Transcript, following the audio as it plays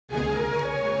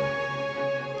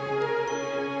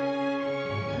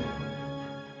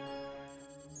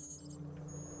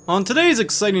On today's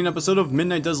exciting episode of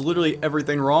Midnight Does Literally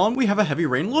Everything Wrong, we have a heavy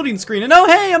rain loading screen, and oh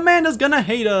hey, Amanda's gonna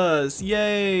hate us!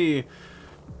 Yay!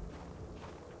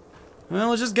 Well,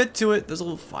 let's just get to it. There's a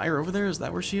little fire over there, is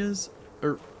that where she is?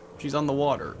 Or, she's on the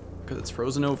water, because it's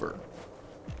frozen over.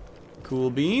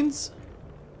 Cool beans.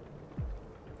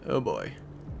 Oh boy.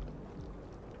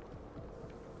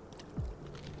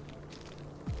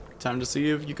 Time to see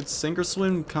if you could sink or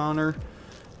swim, Connor.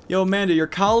 Yo, Amanda, your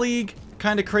colleague,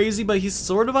 kinda crazy, but he's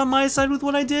sort of on my side with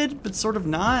what I did, but sort of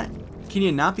not. Can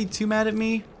you not be too mad at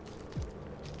me?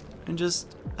 And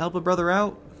just help a brother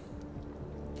out?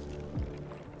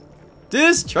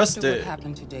 Distrusted. After what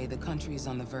happened today, the country is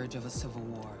on the verge of a civil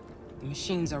war. The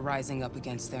machines are rising up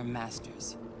against their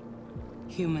masters.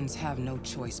 Humans have no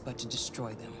choice but to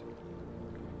destroy them.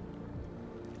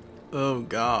 Oh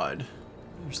god.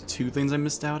 There's two things I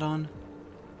missed out on.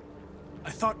 I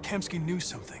thought Kamsky knew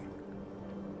something.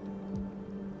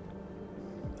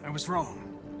 I was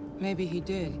wrong. Maybe he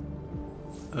did.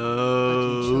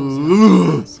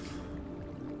 Oh.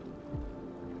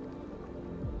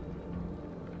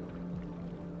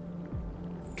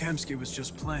 Kamsky was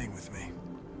just playing with me.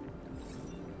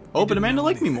 Oh, but Amanda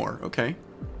liked me more. Okay.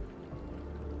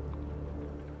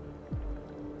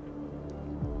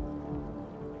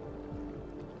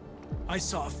 I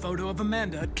saw a photo of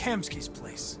Amanda at Kamsky's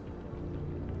place.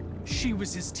 She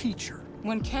was his teacher.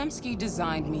 When Kamsky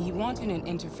designed me, he wanted an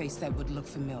interface that would look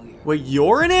familiar. Wait,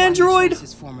 you're an That's why he android? chose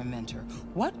his former mentor.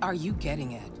 What are you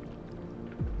getting at?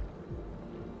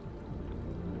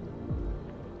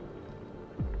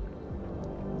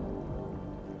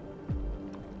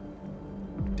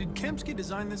 Did Kamsky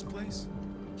design this place?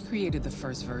 He created the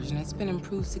first version. It's been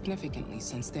improved significantly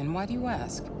since then. Why do you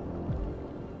ask?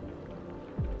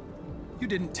 You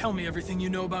didn't tell me everything you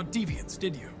know about deviants,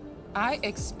 did you? I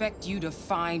expect you to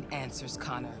find answers,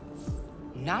 Connor.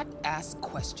 Not ask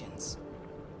questions.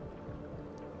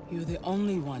 You're the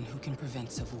only one who can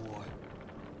prevent civil war.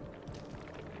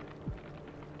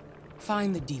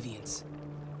 Find the deviants,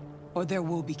 or there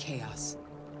will be chaos.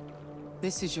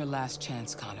 This is your last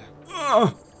chance, Connor.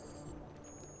 Ugh.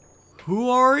 Who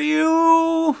are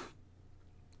you?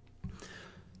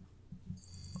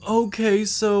 Okay,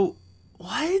 so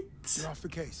what? You're off the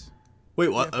case. Wait,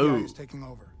 what? The FBI Oh, is taking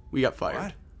over. we got fired.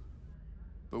 What?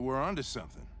 But we're onto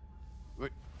something. Wait,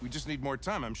 we just need more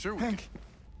time. I'm sure we Hank,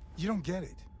 you don't get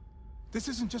it. This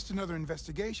isn't just another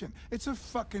investigation. It's a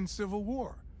fucking civil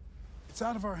war. It's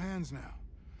out of our hands now.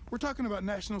 We're talking about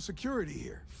national security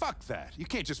here. Fuck that. You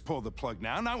can't just pull the plug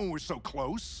now, not when we're so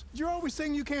close. You're always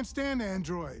saying you can't stand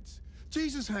androids.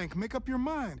 Jesus, Hank, make up your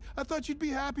mind. I thought you'd be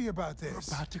happy about this.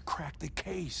 We're about to crack the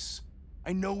case.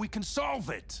 I know we can solve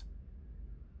it.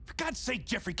 For God's sake,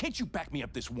 Jeffrey, can't you back me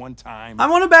up this one time? I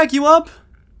want to back you up.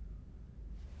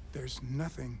 There's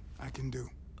nothing I can do.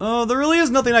 Oh, there really is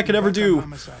nothing I could ever do.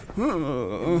 Homicide. And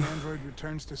the android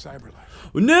returns to cyberlife.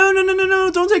 No, no, no, no, no.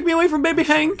 Don't take me away from baby I'm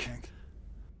sorry, Hank. Hank,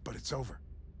 but it's over.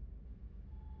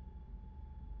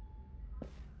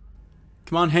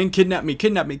 Come on, Hank, kidnap me,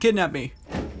 kidnap me, kidnap me.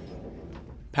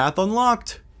 Path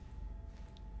unlocked.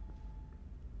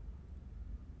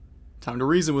 Time to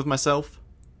reason with myself.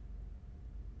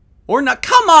 Or not.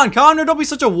 Come on, Connor, don't be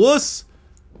such a wuss.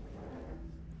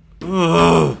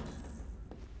 Ugh.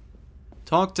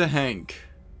 Talk to Hank.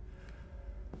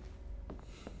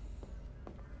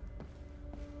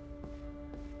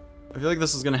 I feel like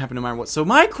this is gonna happen no matter what. So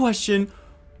my question,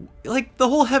 like the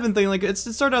whole heaven thing, like it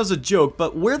started out as a joke,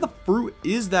 but where the fruit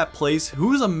is that place?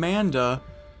 Who's Amanda?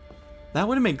 That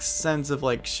wouldn't make sense if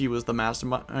like she was the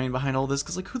mastermind behind all this,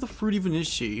 because like who the fruit even is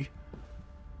she?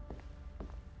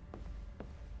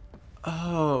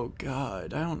 Oh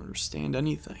god, I don't understand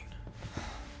anything.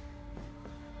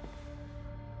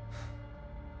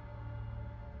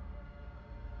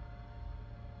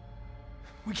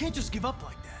 We can't just give up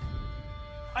like that.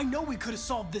 I know we could have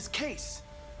solved this case.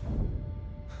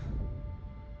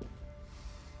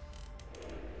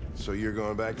 So you're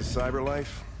going back to cyberlife?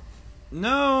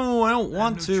 No, I don't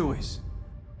want I have to. no choice.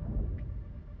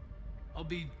 I'll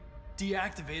be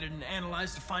deactivated and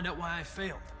analyzed to find out why I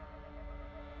failed.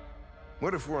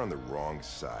 What if we're on the wrong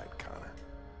side, Connor?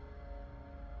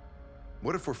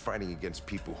 What if we're fighting against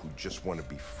people who just want to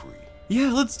be free?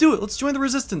 Yeah, let's do it. Let's join the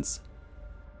resistance.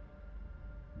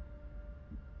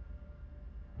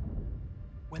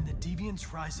 When the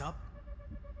deviants rise up,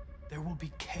 there will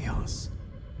be chaos.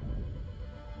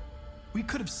 We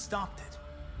could have stopped it.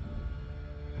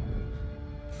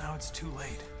 Now it's too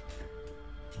late.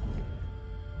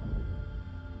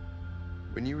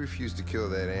 When you refused to kill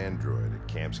that android at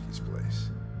Kamsky's place,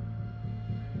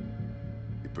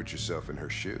 you put yourself in her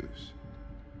shoes.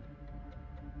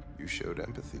 You showed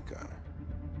empathy, Connor.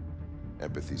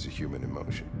 Empathy's a human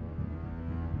emotion.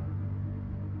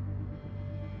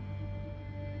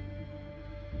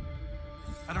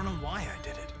 I don't know why I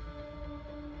did it.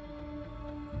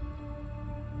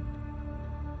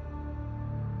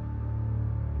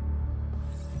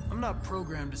 I'm not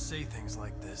programmed to say things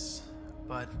like this,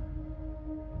 but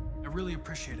I really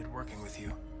appreciated working with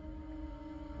you.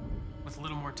 With a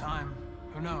little more time,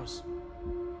 who knows?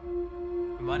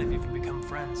 We might have even become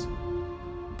friends.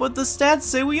 But the stats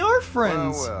say we are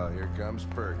friends. Well, here comes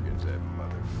Perkins, that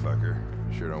motherfucker.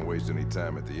 Sure don't waste any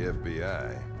time at the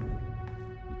FBI.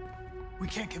 We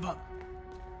can't give up.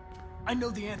 I know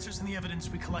the answers and the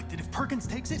evidence we collected. If Perkins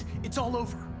takes it, it's all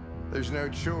over. There's no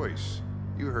choice.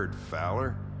 You heard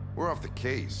Fowler. We're off the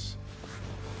case.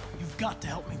 You've got to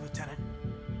help me, Lieutenant.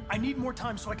 I need more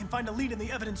time so I can find a lead in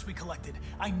the evidence we collected.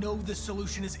 I know the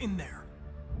solution is in there.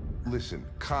 Listen,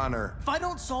 Connor. If I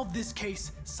don't solve this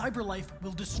case, CyberLife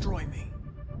will destroy me.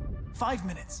 5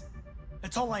 minutes.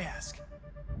 That's all I ask.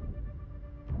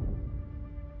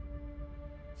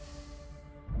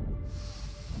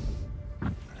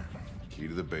 Key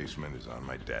to the basement is on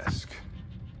my desk.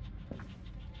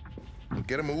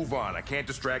 Get a move on. I can't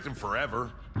distract him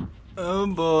forever. Oh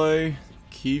boy.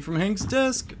 Key from Hank's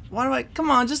desk. Why do I... Come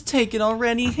on, just take it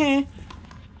already, huh?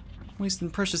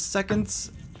 Wasting precious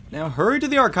seconds. Now hurry to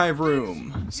the archive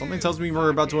room. Something tells me we're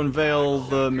about to unveil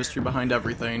the mystery behind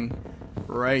everything.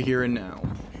 Right here and now.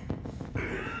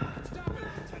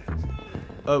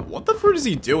 What the fruit is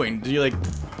he doing? Did he, like,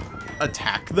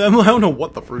 attack them? I don't know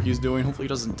what the fruit he's doing. Hopefully he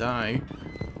doesn't die.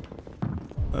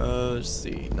 Let's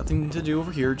see. Nothing to do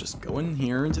over here. Just go in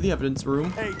here into the evidence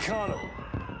room. Hey, Connor.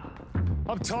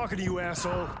 I'm talking to you,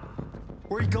 asshole.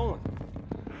 Where are you going?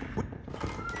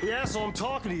 Hey, asshole, I'm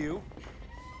talking to you.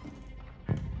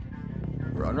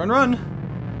 Run, run,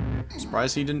 run.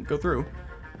 Surprised he didn't go through.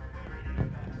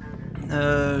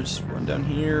 Just run down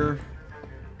here.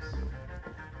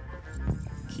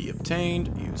 Key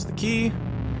obtained. Use the key.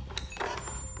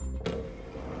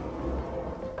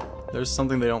 There's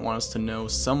something they don't want us to know.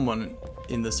 Someone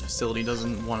in this facility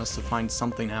doesn't want us to find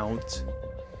something out.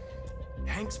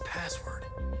 Hank's password.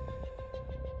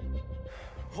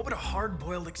 What would a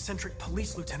hard-boiled, eccentric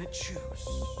police lieutenant choose?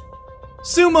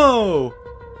 Sumo!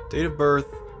 Date of birth.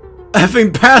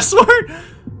 Effing password?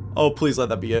 Oh, please let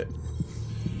that be it.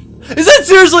 Is that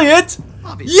seriously it?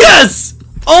 Obviously. Yes!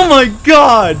 Oh my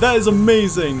god, that is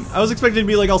amazing. I was expecting to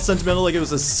be like all sentimental, like it was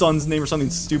his son's name or something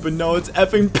stupid. No, it's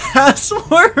effing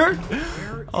password.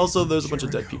 Also, there's a bunch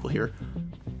of dead people here.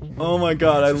 Oh my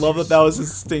god, I love that that was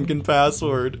his stinking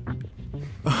password.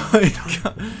 Oh my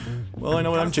god. Well, I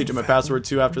know what I'm changing my password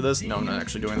to after this. No, I'm not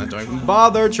actually doing that. Don't even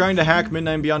bother trying to hack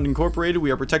Midnight and Beyond Incorporated. We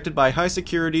are protected by high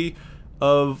security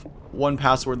of one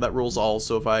password that rules all.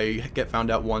 So if I get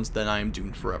found out once, then I am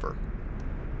doomed forever.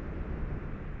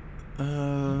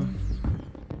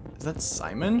 Is that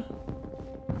Simon?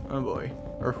 Oh boy.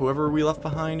 Or whoever we left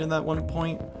behind in that one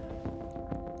point.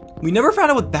 We never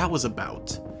found out what that was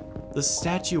about. The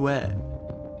statuette.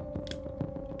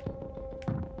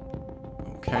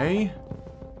 Okay.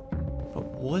 But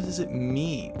what does it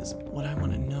mean is what I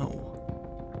want to know.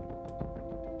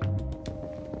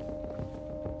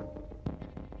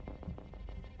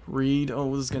 Read.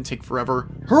 Oh, this is going to take forever.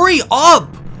 Hurry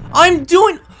up! I'm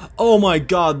doing... Oh my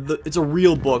god, it's a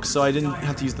real book, so I didn't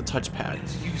have to use the touchpad.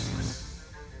 It's useless.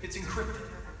 It's encrypted.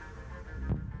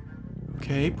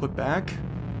 Okay, put back.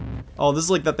 Oh, this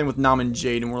is like that thing with Nam and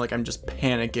Jade, and we're like, I'm just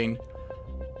panicking.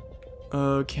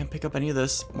 Can't pick up any of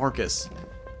this. Marcus.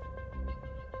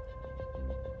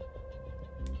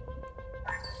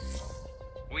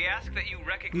 We ask that you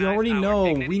recognize We already our know.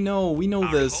 dignity, We know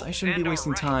our this. hope, I shouldn't be and our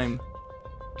wasting right. time.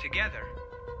 Together,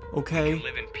 we Okay. can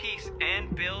live in peace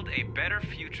and build a better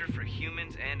future for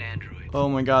humans and androids. Oh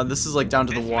my god, this is like down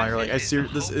to the This wire. Like, message is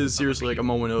the this hope is of the seriously like a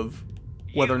people. moment of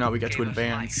whether or not we get to gave us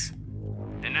advance. life.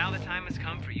 And now the time has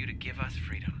come for you to give us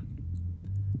freedom.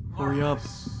 Hurry up.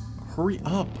 Hurry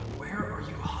up. Where are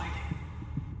you hiding?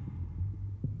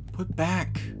 Put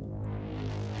back.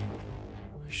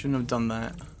 I shouldn't have done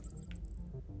that.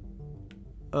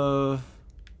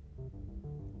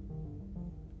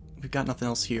 We've got nothing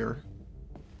else here.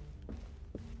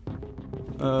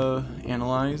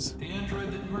 Analyze. The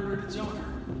android that murdered its owner.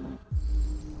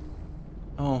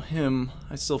 Oh, him.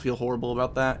 I still feel horrible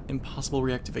about that. Impossible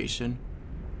reactivation.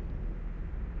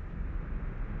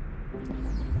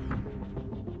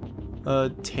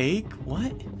 Take?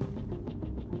 What?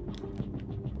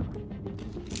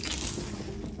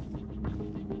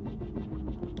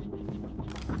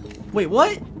 Wait,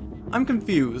 what? I'm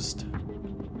confused.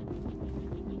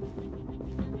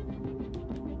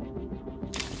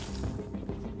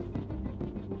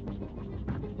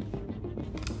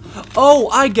 Oh,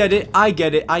 I get it. I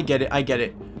get it. I get it. I get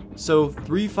it. So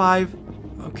 3, 5.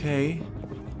 Okay.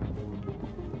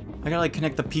 I gotta like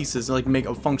connect the pieces to like make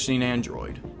a functioning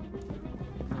android.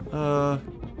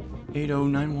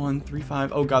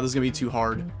 809135. Oh god, this is gonna be too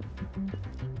hard.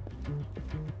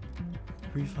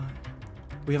 35.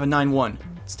 We have a 91.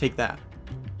 Let's take that.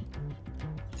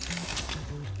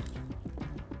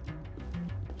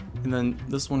 And then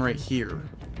this one right here.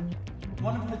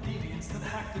 One of the deviants that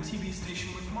hacked the TV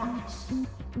station with Marcus.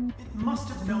 It must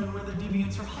have known where the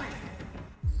deviants are hiding.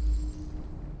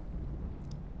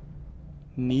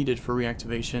 Needed for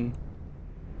reactivation.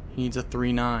 He needs a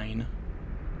 3-9.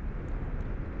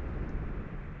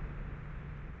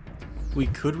 We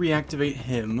could reactivate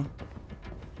him.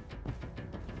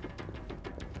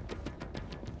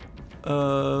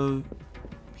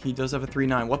 He does have a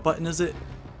 3-9. What button is it?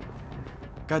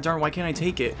 God darn, why can't I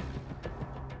take it?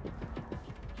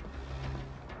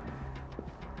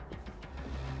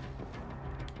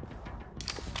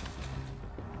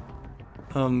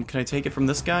 Can I take it from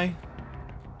this guy?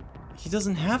 He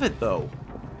doesn't have it though.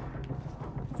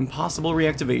 Impossible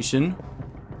reactivation.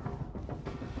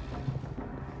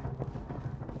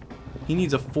 He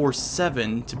needs a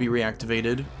 4-7 to be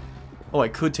reactivated. Oh, I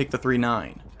could take the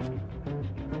 3-9.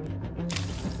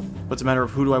 But it's a matter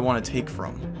of who do I want to take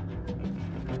from.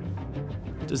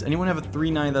 Does anyone have a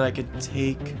 3-9 that I could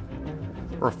take?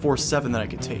 Or a 4-7 that I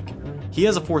could take? He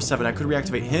has a 4-7. I could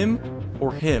reactivate him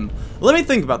or him. Let me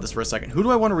think about this for a second. Who do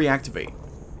I want to reactivate?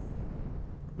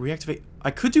 Reactivate.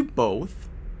 I could do both.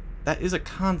 That is a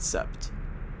concept.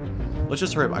 Let's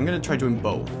just hurry up. I'm going to try doing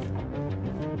both.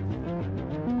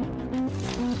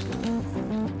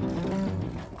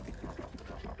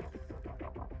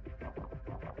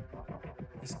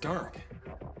 It's dark.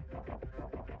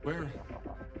 Where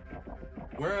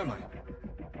am I?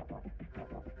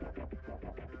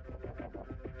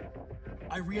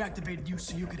 I reactivated you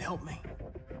so you could help me.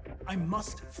 I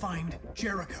must find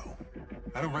Jericho.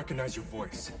 I don't recognize your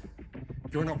voice.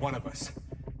 You're not one of us.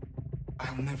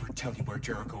 I'll never tell you where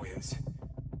Jericho is.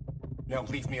 Now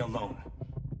leave me alone.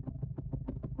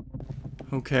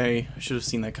 Okay, I should have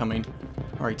seen that coming.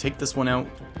 Alright, take this one out.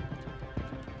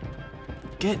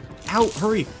 Get out!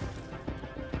 Hurry!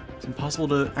 It's impossible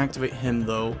to activate him,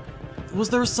 though. Was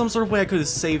there some sort of way I could have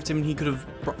saved him and he could have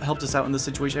helped us out in this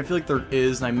situation? I feel like there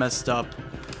is, and I messed up.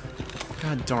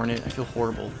 God darn it, I feel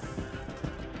horrible.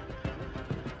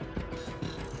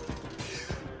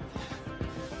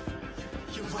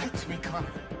 You lied to me, Connor.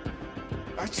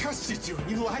 I trusted you, and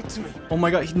you lied to me. Oh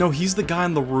my god, no, he's the guy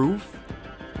on the roof?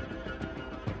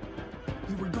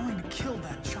 You were going to kill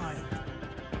that child.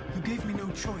 You gave me no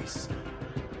choice.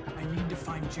 I need to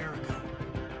find Jericho.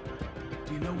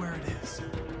 Do you know where it is?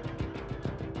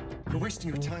 You're wasting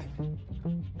your time.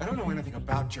 I don't know anything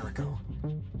about Jericho.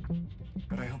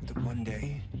 But I hope that one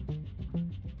day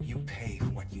you pay for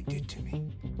what you did to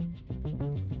me.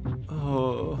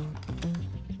 Oh.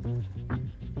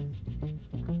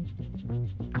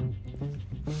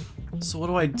 So what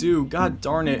do I do? God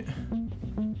darn it.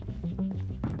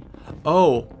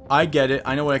 Oh, I get it.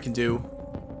 I know what I can do.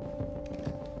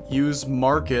 Use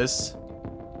Marcus.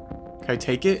 Can I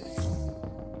take it?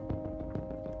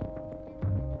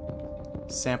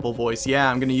 Sample voice. Yeah,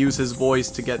 I'm gonna use his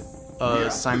voice to get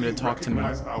Simon to talk to me.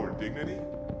 Our dignity,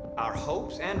 Our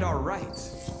hopes and our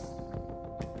rights.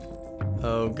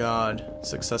 Oh god.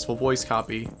 Successful voice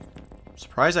copy.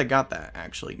 Surprised I got that,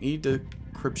 actually. Need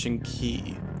decryption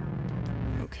key.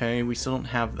 Okay, we still don't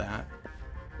have that.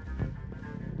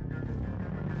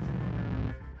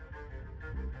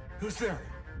 Who's there?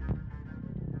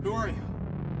 Who are you?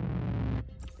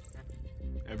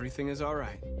 Everything is all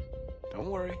right. Don't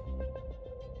worry.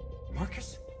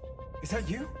 Marcus? Is that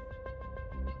you?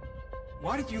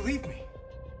 Why did you leave me?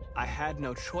 I had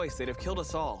no choice. They'd have killed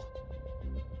us all.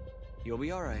 You'll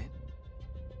be all right.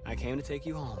 I came to take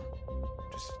you home.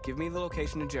 Just give me the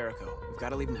location to Jericho. We've got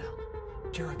to leave now.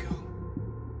 Jericho.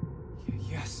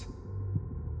 Yes.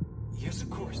 Yes,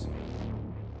 of course.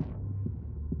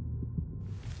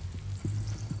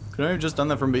 Could I have just done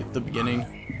that from the beginning?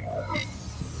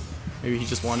 Maybe he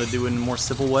just wanted to do it in a more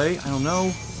civil way? I don't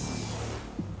know.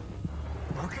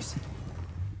 Marcus?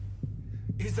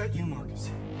 Is that you, Marcus?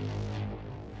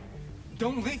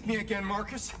 Don't leave me again,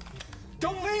 Marcus!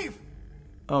 Don't leave!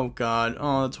 Oh god.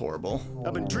 Oh, that's horrible.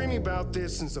 I've been dreaming about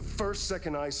this since the first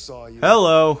second I saw you.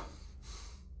 Hello.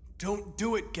 Don't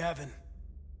do it, Gavin.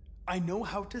 I know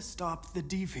how to stop the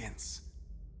deviants.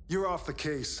 You're off the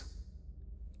case.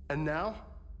 And now,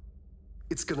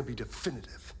 it's gonna be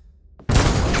definitive.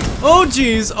 Oh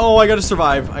jeez. Oh, I gotta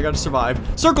survive. I gotta survive.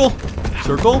 Circle.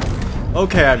 Circle.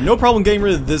 Okay, I have no problem getting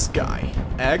rid of this guy.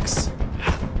 X.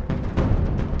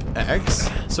 X.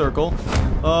 Circle.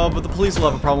 But the police will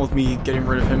have a problem with me getting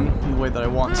rid of him in the way that I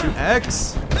want to.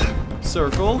 X.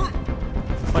 Circle.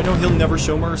 I know he'll never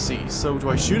show mercy, so do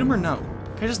I shoot him or no?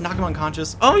 Can I just knock him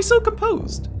unconscious? Oh, he's so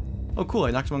composed! Oh, cool,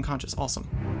 I knocked him unconscious.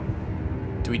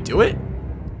 Awesome. Do we do it?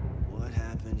 What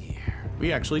happened here?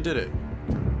 We actually did it.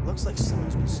 Looks like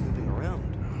someone's been snooping around.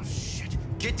 Oh, shit.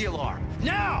 Get the alarm.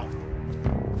 Now!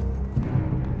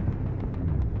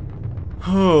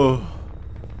 Oh.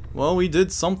 Well, we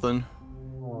did something.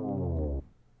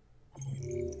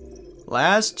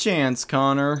 Last chance,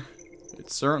 Connor. It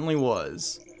certainly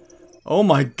was. Oh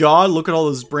my god, look at all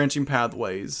those branching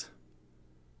pathways.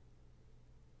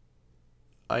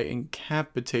 I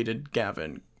incapacitated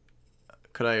Gavin.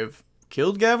 Could I have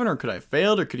killed Gavin, or could I have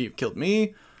failed, or could he have killed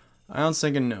me? I was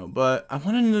thinking no, but I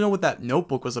wanted to know what that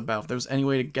notebook was about, if there was any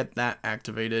way to get that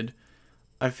activated.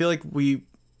 I feel like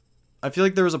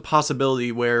there was a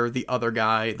possibility where the other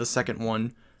guy, the second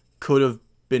one, could have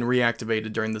been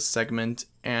reactivated during this segment,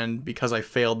 and because I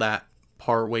failed that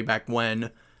part way back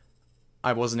when,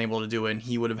 I wasn't able to do it, and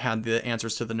he would have had the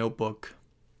answers to the notebook.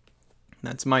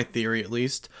 That's my theory, at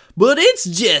least. But it's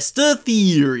just a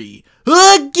theory.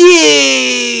 A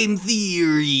game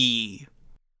theory!